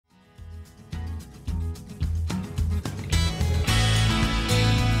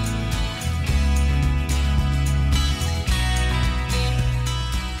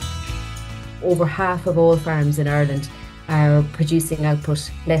over half of all farms in Ireland are producing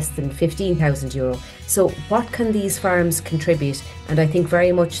output less than €15,000. So what can these farms contribute? And I think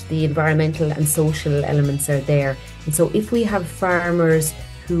very much the environmental and social elements are there. And so if we have farmers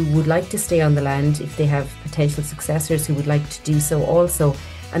who would like to stay on the land, if they have potential successors who would like to do so also,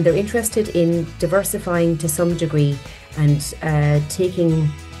 and they're interested in diversifying to some degree and taking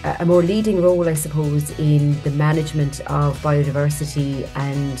a more leading role, I suppose, in the management of biodiversity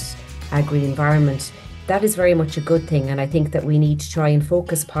and agri-environment, that is very much a good thing. And I think that we need to try and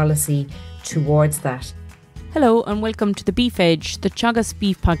focus policy towards that. Hello and welcome to the Beef Edge, the Teagasc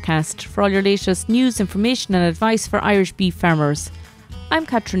Beef Podcast, for all your latest news, information and advice for Irish beef farmers. I'm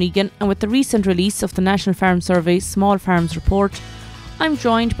Catherine Egan, and with the recent release of the National Farm Survey Small Farms Report, I'm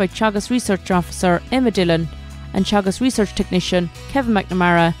joined by Teagasc Research Officer Emma Dillon and Teagasc Research Technician Kevin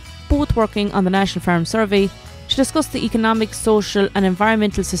McNamara, both working on the National Farm Survey, to discuss the economic, social and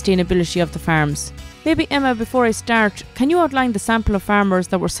environmental sustainability of the farms. Maybe Emma, before I start, can you outline the sample of farmers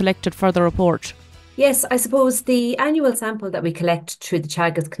that were selected for the report? Yes, I suppose the annual sample that we collect through the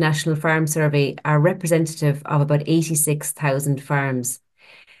Teagasc National Farm Survey are representative of about 86,000 farms.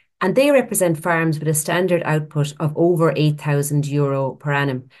 And they represent farms with a standard output of over €8,000 per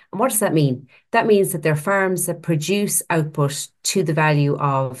annum. And what does that mean? That means that they're farms that produce output to the value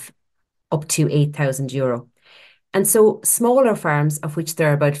of up to €8,000. And so smaller farms, of which there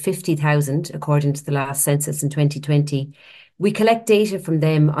are about 50,000, according to the last census in 2020, we collect data from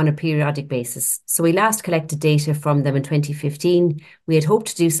them on a periodic basis. So we last collected data from them in 2015. We had hoped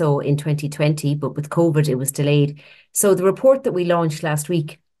to do so in 2020, but with COVID, it was delayed. So the report that we launched last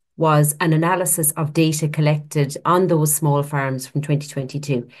week was an analysis of data collected on those small farms from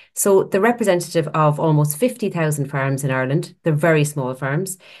 2022. So they're representative of almost 50,000 farms in Ireland. They're very small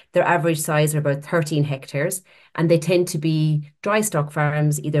farms. Their average size are about 13 hectares, and they tend to be dry stock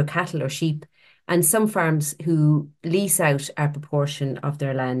farms, either cattle or sheep, and some farms who lease out a proportion of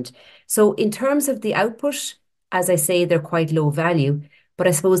their land. So in terms of the output, as I say, they're quite low value. But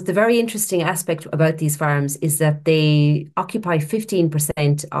I suppose the very interesting aspect about these farms is that they occupy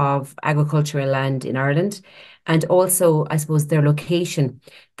 15% of agricultural land in Ireland. And also, I suppose, their location,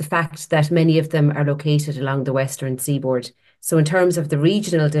 the fact that many of them are located along the western seaboard. So in terms of the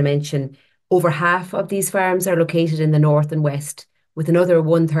regional dimension, over half of these farms are located in the north and west, with another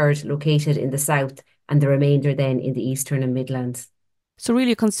 1/3 located in the south and the remainder then in the eastern and Midlands. So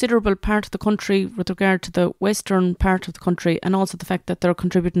really a considerable part of the country with regard to the western part of the country, and also the fact that they're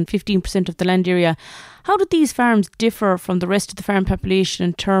contributing 15% of the land area. How do these farms differ from the rest of the farm population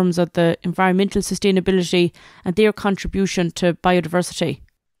in terms of the environmental sustainability and their contribution to biodiversity?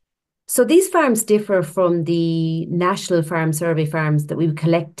 So these farms differ from the National Farm Survey farms that we would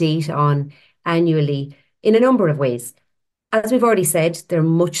collect data on annually in a number of ways. As we've already said, they're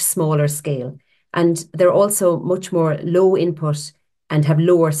much smaller scale, and they're also much more low input and have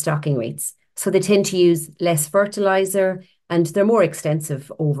lower stocking rates. So they tend to use less fertilizer and they're more extensive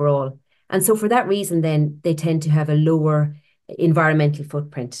overall. And so for that reason, then they tend to have a lower environmental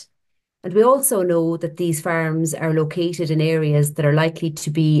footprint. And we also know that these farms are located in areas that are likely to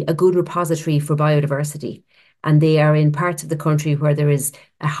be a good repository for biodiversity. And they are in parts of the country where there is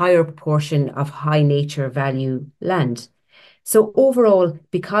a higher proportion of high nature value land. So overall,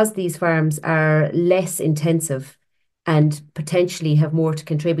 because these farms are less intensive and potentially have more to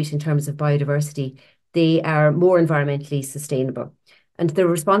contribute in terms of biodiversity, they are more environmentally sustainable. And they're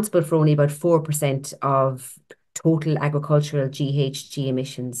responsible for only about 4% of total agricultural GHG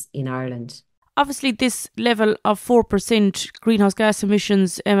emissions in Ireland. Obviously, this level of 4% greenhouse gas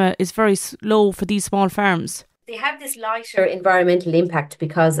emissions, Emma, is very low for these small farms. They have this lighter environmental impact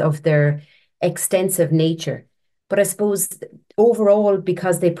because of their extensive nature. But I suppose overall,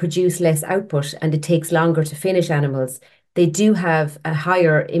 because they produce less output and it takes longer to finish animals, they do have a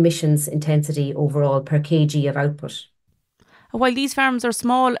higher emissions intensity overall per kg of output. While these farms are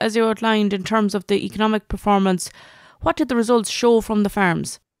small, as you outlined, in terms of the economic performance, what did the results show from the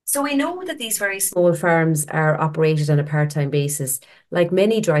farms? So we know that these very small farms are operated on a part-time basis, like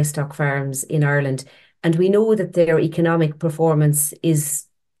many dry stock farms in Ireland, and we know that their economic performance is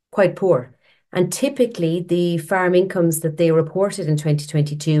quite poor. And typically, the farm incomes that they reported in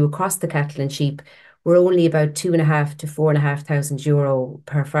 2022 across the cattle and sheep were only about €2,500 to €4,500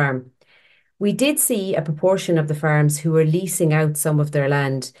 per farm. We did see a proportion of the farms who were leasing out some of their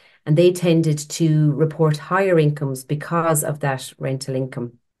land, and they tended to report higher incomes because of that rental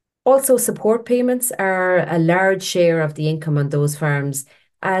income. Also, support payments are a large share of the income on those farms,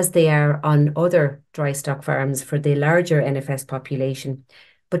 as they are on other dry stock farms for the larger NFS population.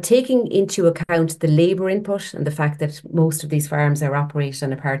 But taking into account the labour input and the fact that most of these farms are operated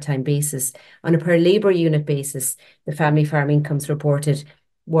on a part-time basis, on a per labour unit basis, the family farm incomes reported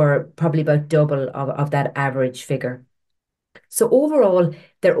were probably about double of that average figure. So overall,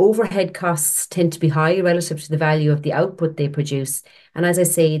 their overhead costs tend to be high relative to the value of the output they produce. And as I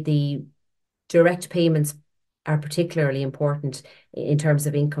say, the direct payments are particularly important in terms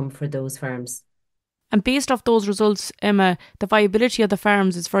of income for those farms. And based off those results, Emma, the viability of the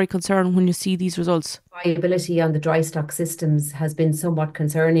farms is very concerning when you see these results. Viability on the dry stock systems has been somewhat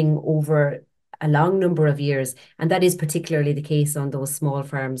concerning over a long number of years, and that is particularly the case on those small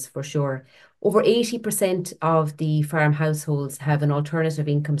farms for sure. Over 80% of the farm households have an alternative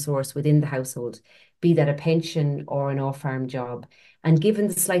income source within the household, be that a pension or an off-farm job. And given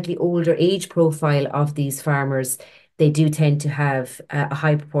the slightly older age profile of these farmers, they do tend to have a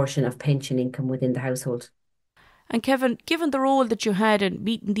high proportion of pension income within the household. And Kevin, given the role that you had in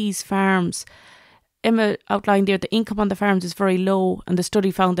meeting these farms, Emma outlined there the income on the farms is very low, and the study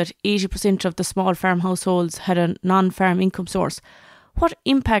found that 80% of the small farm households had a non-farm income source. What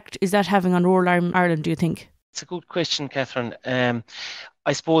impact is that having on rural Ireland, do you think? It's a good question, Catherine.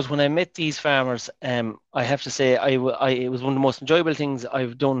 I suppose when I met these farmers, I have to say it was one of the most enjoyable things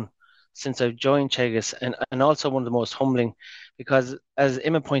I've done since I've joined Teagasc, and also one of the most humbling, because as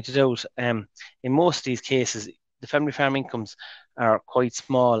Emma pointed out, in most of these cases, the family farm incomes are quite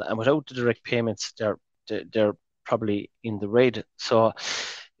small, and without the direct payments, they're probably in the red. So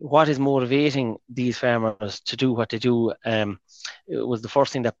what is motivating these farmers to do what they do? It was the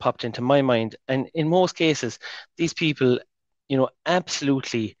first thing that popped into my mind. And in most cases, these people,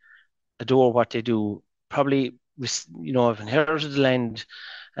 absolutely adore what they do. Probably, have inherited the land,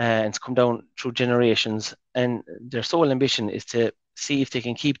 and it's come down through generations. And their sole ambition is to see if they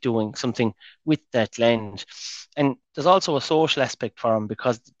can keep doing something with that land. And there's also a social aspect for them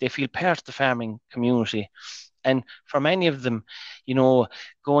because they feel part of the farming community. And for many of them,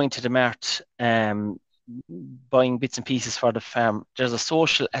 going to the mart, buying bits and pieces for the farm, there's a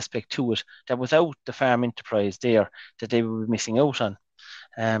social aspect to it that without the farm enterprise there, that they would be missing out on.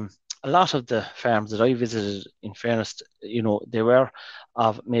 A lot of the farms that I visited, in fairness, they were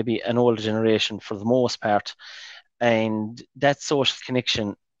of maybe an older generation for the most part, and that social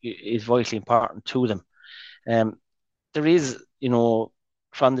connection is vitally important to them. There is,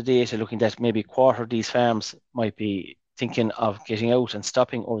 from the data looking at maybe a quarter of these farms might be thinking of getting out and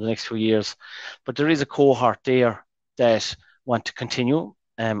stopping over the next few years, but there is a cohort there that want to continue.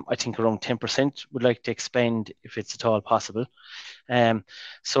 I think around 10% would like to expand if it's at all possible.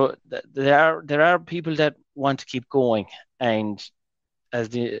 So there are people that want to keep going, and as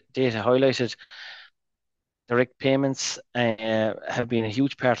the data highlighted, direct payments have been a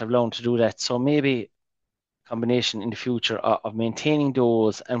huge part of allowing to do that. So maybe combination in the future of maintaining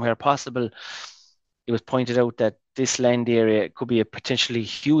those, and where possible, it was pointed out that this land area could be a potentially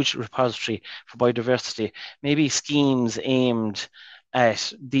huge repository for biodiversity. Maybe schemes aimed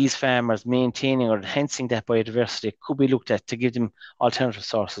at these farmers maintaining or enhancing that biodiversity could be looked at to give them alternative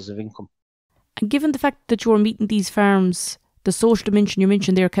sources of income. And given the fact that you're meeting these farms, the social dimension you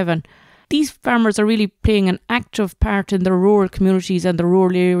mentioned there, Kevin, these farmers are really playing an active part in the rural communities and the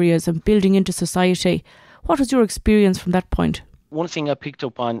rural areas and building into society. What was your experience from that point? One thing I picked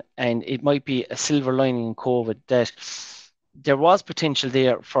up on, and it might be a silver lining in COVID, that there was potential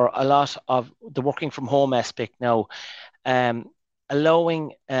there for a lot of the working from home aspect now,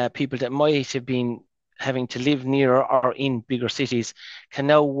 allowing people that might have been having to live nearer or in bigger cities can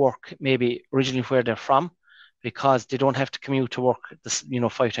now work maybe originally where they're from, because they don't have to commute to work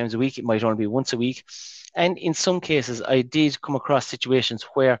 5 times a week. It might only be once a week. And in some cases, I did come across situations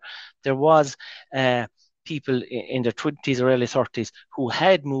where there was people in their 20s or early 30s who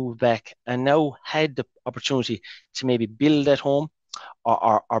had moved back and now had the opportunity to maybe build at home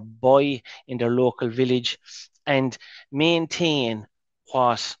or buy in their local village and maintain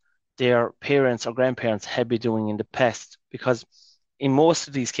what their parents or grandparents had been doing in the past. Because in most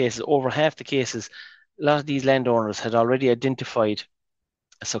of these cases, over half the cases, a lot of these landowners had already identified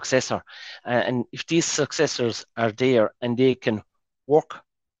a successor. And if these successors are there and they can work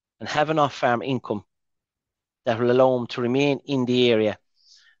and have enough farm income that will allow them to remain in the area,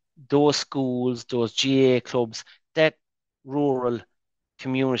 those schools, those GA clubs, that rural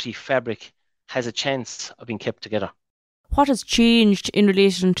community fabric has a chance of being kept together. What has changed in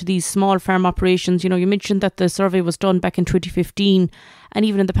relation to these small farm operations? You mentioned that the survey was done back in 2015, and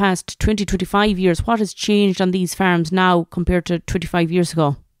even in the past 20, 25 years, what has changed on these farms now compared to 25 years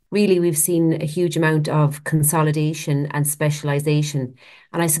ago? Really, we've seen a huge amount of consolidation and specialisation.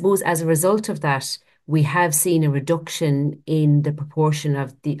 And I suppose as a result of that, we have seen a reduction in the proportion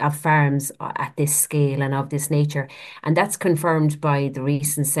of farms at this scale and of this nature. And that's confirmed by the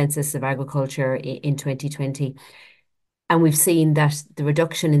recent Census of Agriculture in 2020. And we've seen that the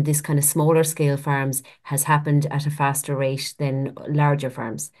reduction in this kind of smaller scale farms has happened at a faster rate than larger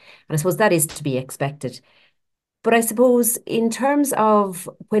farms. And I suppose that is to be expected. But I suppose in terms of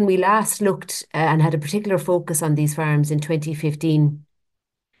when we last looked and had a particular focus on these farms in 2015,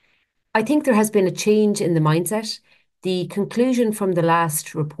 I think there has been a change in the mindset. The conclusion from the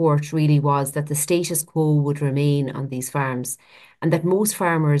last report really was that the status quo would remain on these farms and that most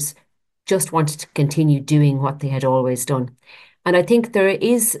farmers just wanted to continue doing what they had always done. And I think there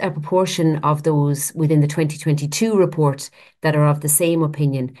is a proportion of those within the 2022 report that are of the same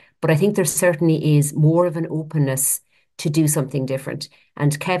opinion, but I think there certainly is more of an openness to do something different.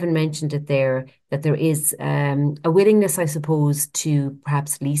 And Kevin mentioned it there, that there is a willingness, I suppose, to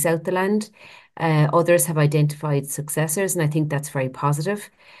perhaps lease out the land. Others have identified successors, and I think that's very positive.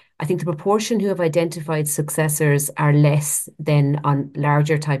 I think the proportion who have identified successors are less than on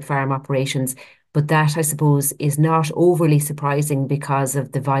larger type farm operations, but that, I suppose, is not overly surprising because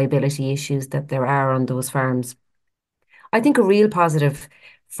of the viability issues that there are on those farms. I think a real positive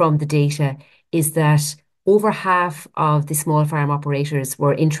from the data is that over half of the small farm operators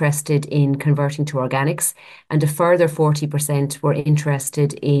were interested in converting to organics, and a further 40% were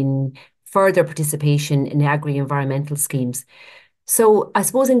interested in further participation in agri-environmental schemes. So I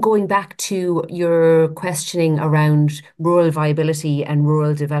suppose in going back to your questioning around rural viability and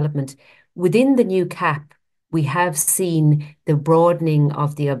rural development, within the new CAP, we have seen the broadening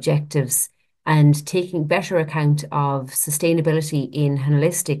of the objectives and taking better account of sustainability in a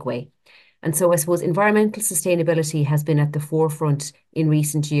holistic way. And so I suppose environmental sustainability has been at the forefront in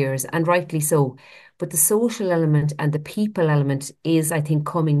recent years, and rightly so. But the social element and the people element is, I think,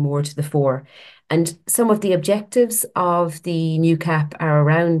 coming more to the fore. And some of the objectives of the new CAP are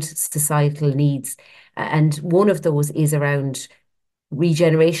around societal needs. And one of those is around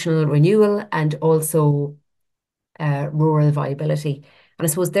regenerational renewal and also rural viability. And I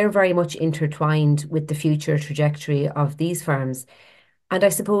suppose they're very much intertwined with the future trajectory of these farms. And I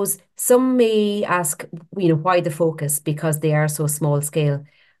suppose some may ask, why the focus because they are so small scale.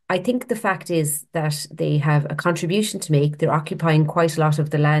 I think the fact is that they have a contribution to make. They're occupying quite a lot of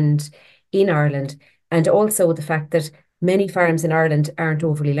the land in Ireland, and also the fact that many farms in Ireland aren't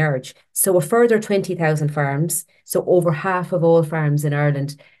overly large. So a further 20,000 farms, so over half of all farms in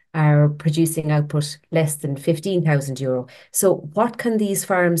Ireland, are producing output less than €15,000. So what can these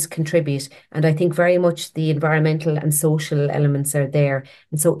farms contribute? And I think very much the environmental and social elements are there.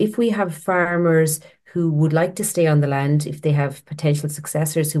 And so if we have farmers who would like to stay on the land, if they have potential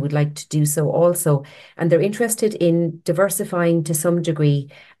successors who would like to do so also, and they're interested in diversifying to some degree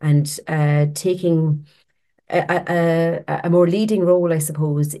and taking a more leading role, I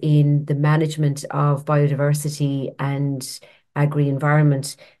suppose, in the management of biodiversity and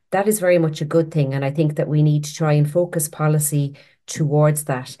agri-environment, that is very much a good thing. And I think that we need to try and focus policy towards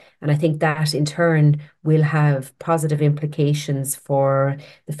that. And I think that in turn will have positive implications for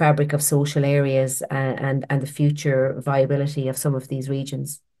the fabric of social areas and the future viability of some of these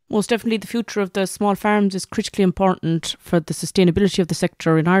regions. Most definitely the future of the small farms is critically important for the sustainability of the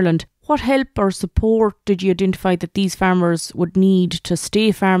sector in Ireland. What help or support did you identify that these farmers would need to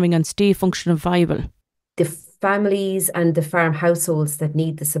stay farming and stay functional viable? The families and the farm households that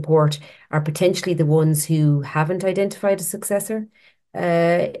need the support are potentially the ones who haven't identified a successor.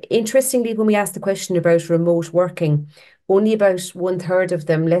 Interestingly, when we asked the question about remote working, only about one third of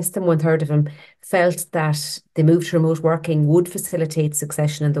them, less than one third of them, felt that the move to remote working would facilitate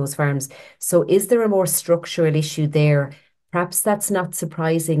succession in those farms. So is there a more structural issue there? Perhaps that's not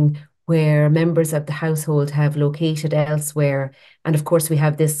surprising where members of the household have located elsewhere. And of course, we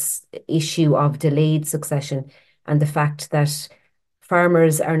have this issue of delayed succession and the fact that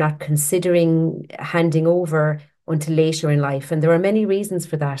farmers are not considering handing over until later in life. And there are many reasons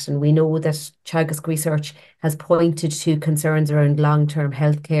for that. And we know that Teagasc research has pointed to concerns around long-term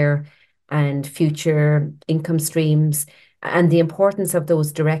healthcare and future income streams and the importance of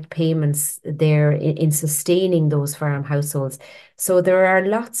those direct payments there in sustaining those farm households. So there are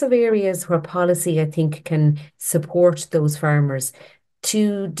lots of areas where policy, I think, can support those farmers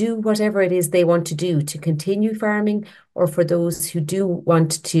to do whatever it is they want to do, to continue farming, or for those who do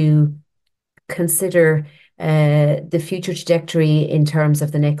want to consider the future trajectory in terms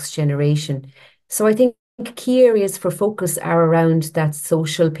of the next generation. So I think key areas for focus are around that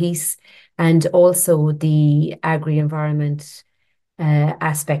social piece and also the agri-environment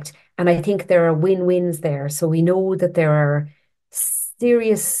aspect. And I think there are win-wins there. So we know that there are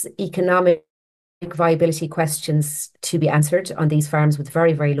serious economic viability questions to be answered on these farms with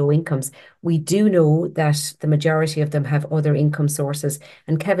very, very low incomes. We do know that the majority of them have other income sources,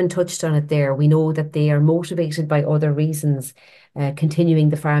 and Kevin touched on it there. We know that they are motivated by other reasons. Continuing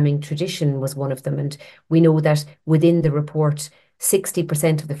the farming tradition was one of them, and we know that within the report,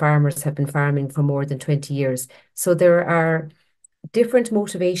 60% of the farmers have been farming for more than 20 years. So there are different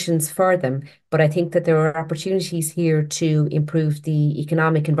motivations for them, but I think that there are opportunities here to improve the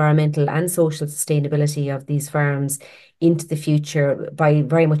economic, environmental, and social sustainability of these farms into the future by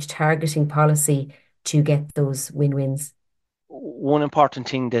very much targeting policy to get those win-wins. One important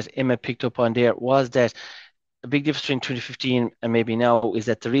thing that Emma picked up on there was that a big difference between 2015 and maybe now is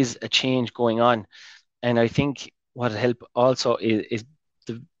that there is a change going on. And I think what will help also is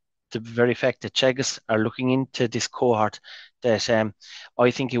the very fact that Teagasc are looking into this cohort, that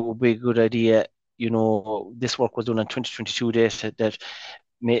I think it would be a good idea. This work was done in 2022 data, that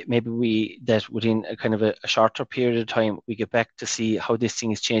maybe that within a kind of a shorter period of time, we get back to see how this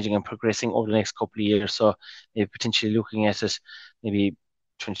thing is changing and progressing over the next couple of years. So maybe potentially looking at it maybe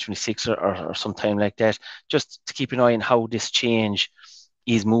 2026 or sometime like that, just to keep an eye on how this change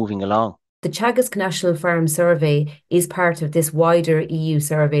is moving along. The Teagasc National Farm Survey is part of this wider EU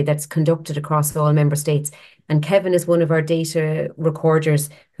survey that's conducted across all member states. And Kevin is one of our data recorders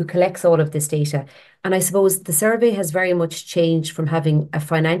who collects all of this data. And I suppose the survey has very much changed from having a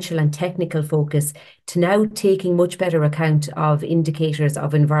financial and technical focus to now taking much better account of indicators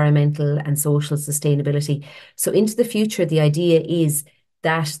of environmental and social sustainability. So into the future, the idea is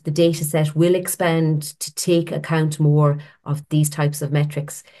that the data set will expand to take account more of these types of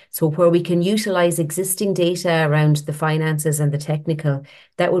metrics. So where we can utilise existing data around the finances and the technical,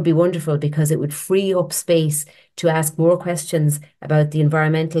 that would be wonderful, because it would free up space to ask more questions about the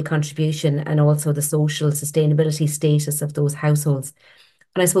environmental contribution and also the social sustainability status of those households.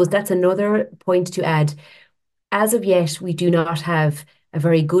 And I suppose that's another point to add. As of yet, we do not have a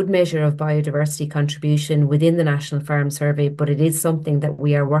very good measure of biodiversity contribution within the National Farm Survey, but it is something that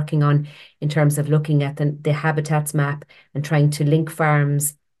we are working on in terms of looking at the habitats map and trying to link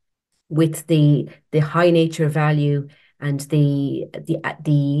farms with the high nature value and the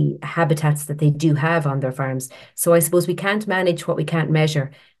habitats that they do have on their farms. So I suppose we can't manage what we can't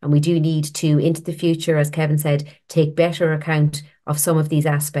measure, and we do need to, into the future, as Kevin said, take better account of some of these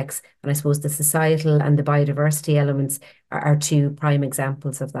aspects. And I suppose the societal and the biodiversity elements are two prime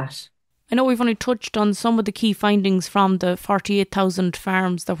examples of that. I know we've only touched on some of the key findings from the 48,000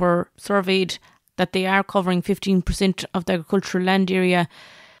 farms that were surveyed, that they are covering 15% of the agricultural land area.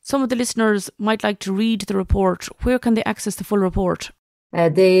 Some of the listeners might like to read the report. Where can they access the full report?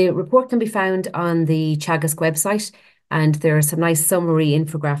 The report can be found on the Teagasc website, and there are some nice summary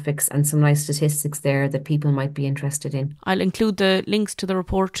infographics and some nice statistics there that people might be interested in. I'll include the links to the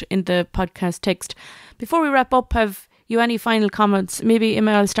report in the podcast text. Before we wrap up, have you any final comments? Maybe,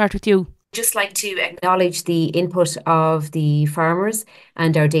 Emma, I'll start with you. Just like to acknowledge the input of the farmers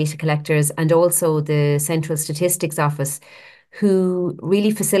and our data collectors, and also the Central Statistics Office, who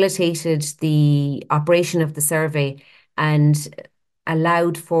really facilitated the operation of the survey and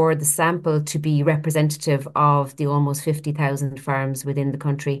allowed for the sample to be representative of the almost 50,000 farms within the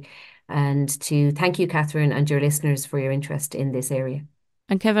country. And to thank you, Catherine, and your listeners for your interest in this area.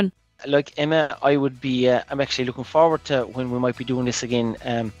 And Kevin? Like Emma, I'm actually looking forward to when we might be doing this again.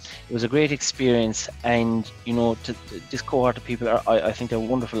 It was a great experience, and this cohort of people I think they're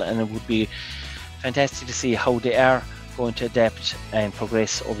wonderful, and it would be fantastic to see how they are going to adapt and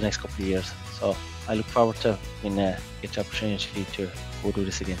progress over the next couple of years. So I look forward to when get the opportunity to go do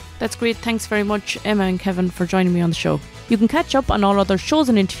this again. That's great. Thanks very much, Emma and Kevin, for joining me on the show. You can catch up on all other shows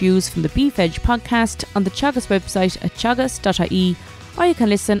and interviews from the Beef Edge podcast on the Teagasc website at teagasc.ie, or you can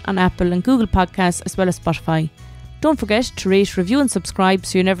listen on Apple and Google Podcasts as well as Spotify. Don't forget to rate, review and subscribe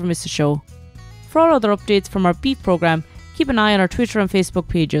so you never miss a show. For all other updates from our beef programme, keep an eye on our Twitter and Facebook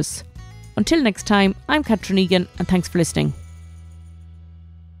pages. Until next time, I'm Catherine Egan, and thanks for listening.